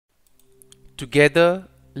Together,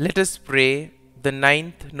 let us pray the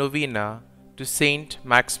ninth novena to St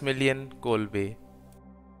Maximilian Kolbe.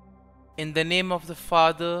 In the name of the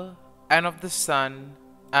Father, and of the Son,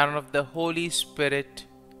 and of the Holy Spirit.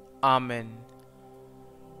 Amen.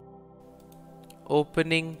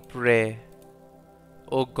 Opening Prayer.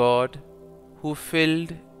 O God, who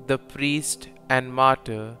filled the priest and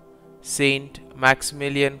martyr St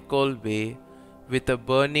Maximilian Kolbe with a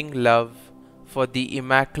burning love for the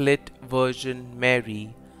Immaculate Virgin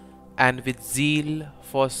Mary, and with zeal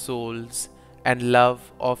for souls and love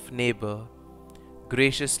of neighbor,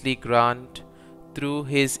 graciously grant through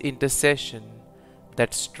his intercession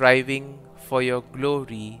that, striving for your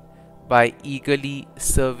glory by eagerly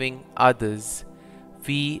serving others,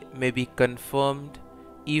 we may be confirmed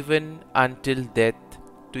even until death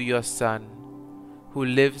to your Son, who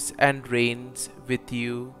lives and reigns with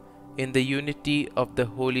you in the unity of the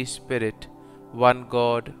Holy Spirit, one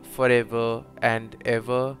God, forever and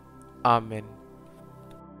ever. Amen.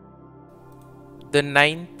 The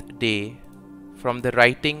ninth day from the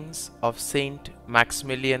writings of St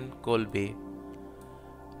Maximilian Kolbe.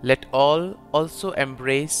 Let all also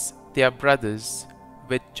embrace their brothers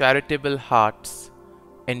with charitable hearts,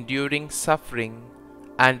 enduring suffering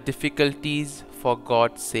and difficulties for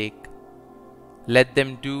God's sake. Let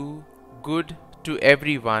them do good to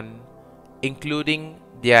everyone, including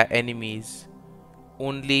their enemies,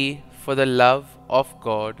 only for the love of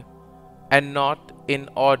God, and not in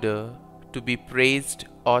order to be praised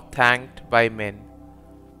or thanked by men.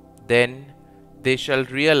 Then they shall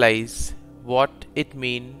realize what it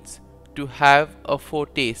means to have a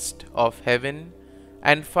foretaste of heaven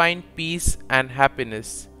and find peace and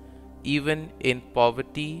happiness even in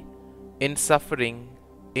poverty, in suffering,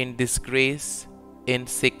 in disgrace, in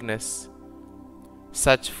sickness.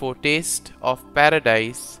 Such foretaste of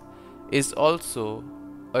paradise is also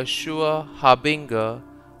a sure harbinger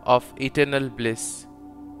of eternal bliss.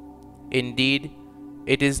 Indeed,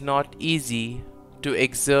 it is not easy to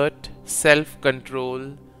exert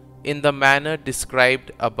self-control in the manner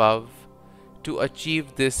described above to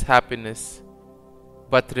achieve this happiness.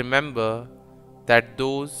 But remember that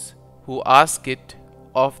those who ask it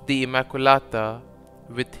of the Immaculata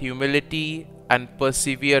with humility and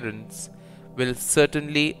perseverance will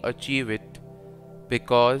certainly achieve it,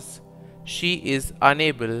 because she is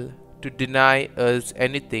unable to deny us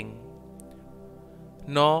anything,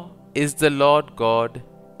 nor is the Lord God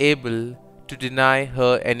able to deny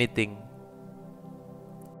her anything.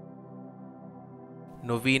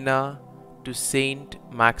 Novena to St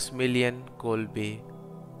Maximilian Kolbe.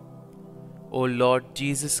 O Lord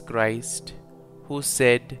Jesus Christ, who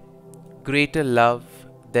said, "Greater love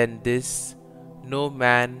than this no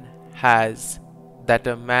man has, that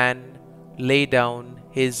a man lay down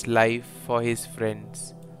his life for his friends,"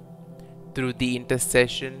 through the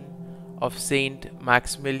intercession of St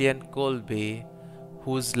Maximilian Kolbe,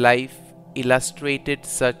 whose life illustrated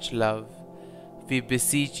such love, we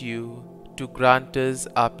beseech you to grant us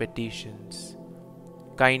our petitions.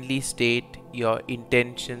 Kindly state your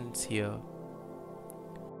intentions here.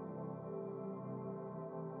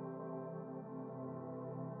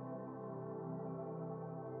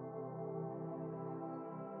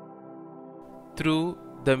 Through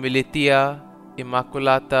the Militia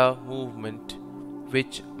Immaculata movement,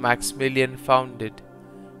 which Maximilian founded,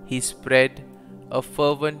 he spread a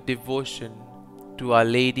fervent devotion to Our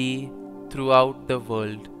Lady throughout the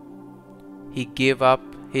world. He gave up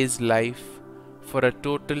his life for a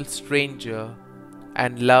total stranger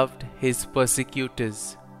and loved his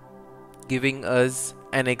persecutors, giving us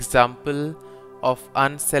an example of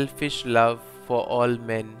unselfish love for all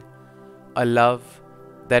men, a love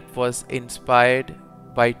that was inspired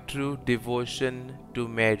by true devotion to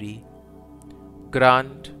Mary.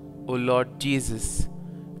 Grant, O Lord Jesus,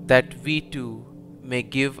 that we too may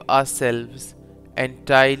give ourselves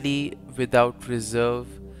entirely without reserve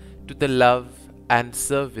to the love and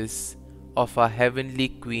service of our heavenly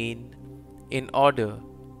Queen, in order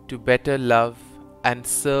to better love and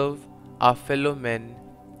serve our fellow men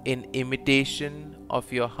in imitation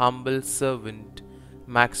of your humble servant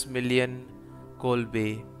Maximilian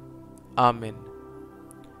Kolbe. Amen.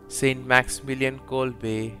 Saint Maximilian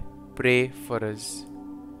Kolbe, pray for us.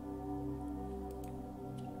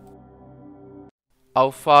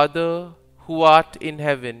 Our Father, who art in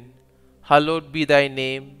heaven, hallowed be thy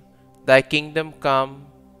name. Thy kingdom come,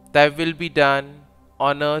 thy will be done,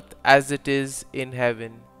 on earth as it is in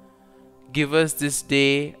heaven. Give us this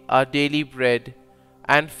day our daily bread,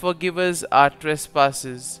 and forgive us our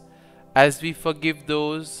trespasses, as we forgive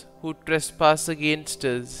those who trespass against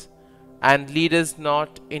us. And lead us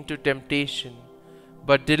not into temptation,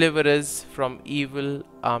 but deliver us from evil.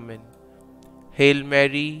 Amen. Hail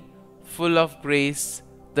Mary, full of grace,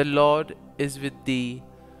 the Lord is with thee.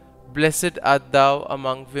 Blessed art thou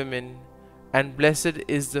among women, and blessed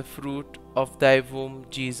is the fruit of thy womb,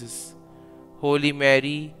 Jesus. Holy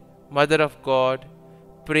Mary, Mother of God,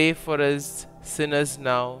 pray for us sinners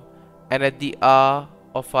now and at the hour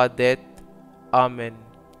of our death. Amen.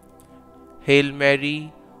 Hail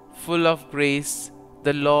Mary, full of grace,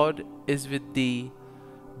 the Lord is with thee.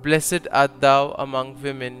 Blessed art thou among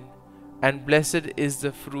women, and blessed is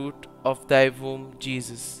the fruit of thy womb,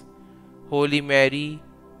 Jesus. Holy Mary,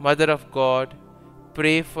 Mother of God,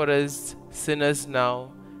 pray for us sinners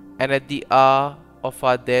now and at the hour of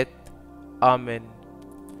our death. Amen.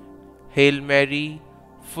 Hail Mary,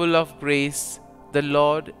 full of grace, the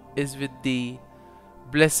Lord is with thee.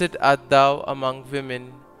 Blessed art thou among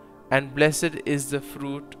women, and blessed is the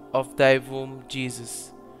fruit of thy womb,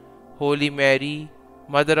 Jesus. Holy Mary,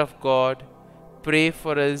 Mother of God, pray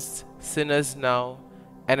for us sinners now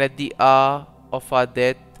and at the hour of our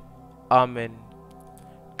death. Amen.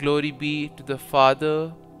 Glory be to the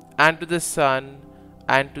Father, and to the Son,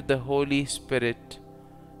 and to the Holy Spirit,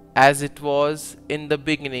 as it was in the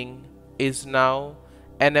beginning, is now,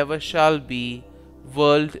 and ever shall be,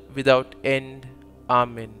 world without end.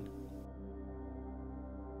 Amen.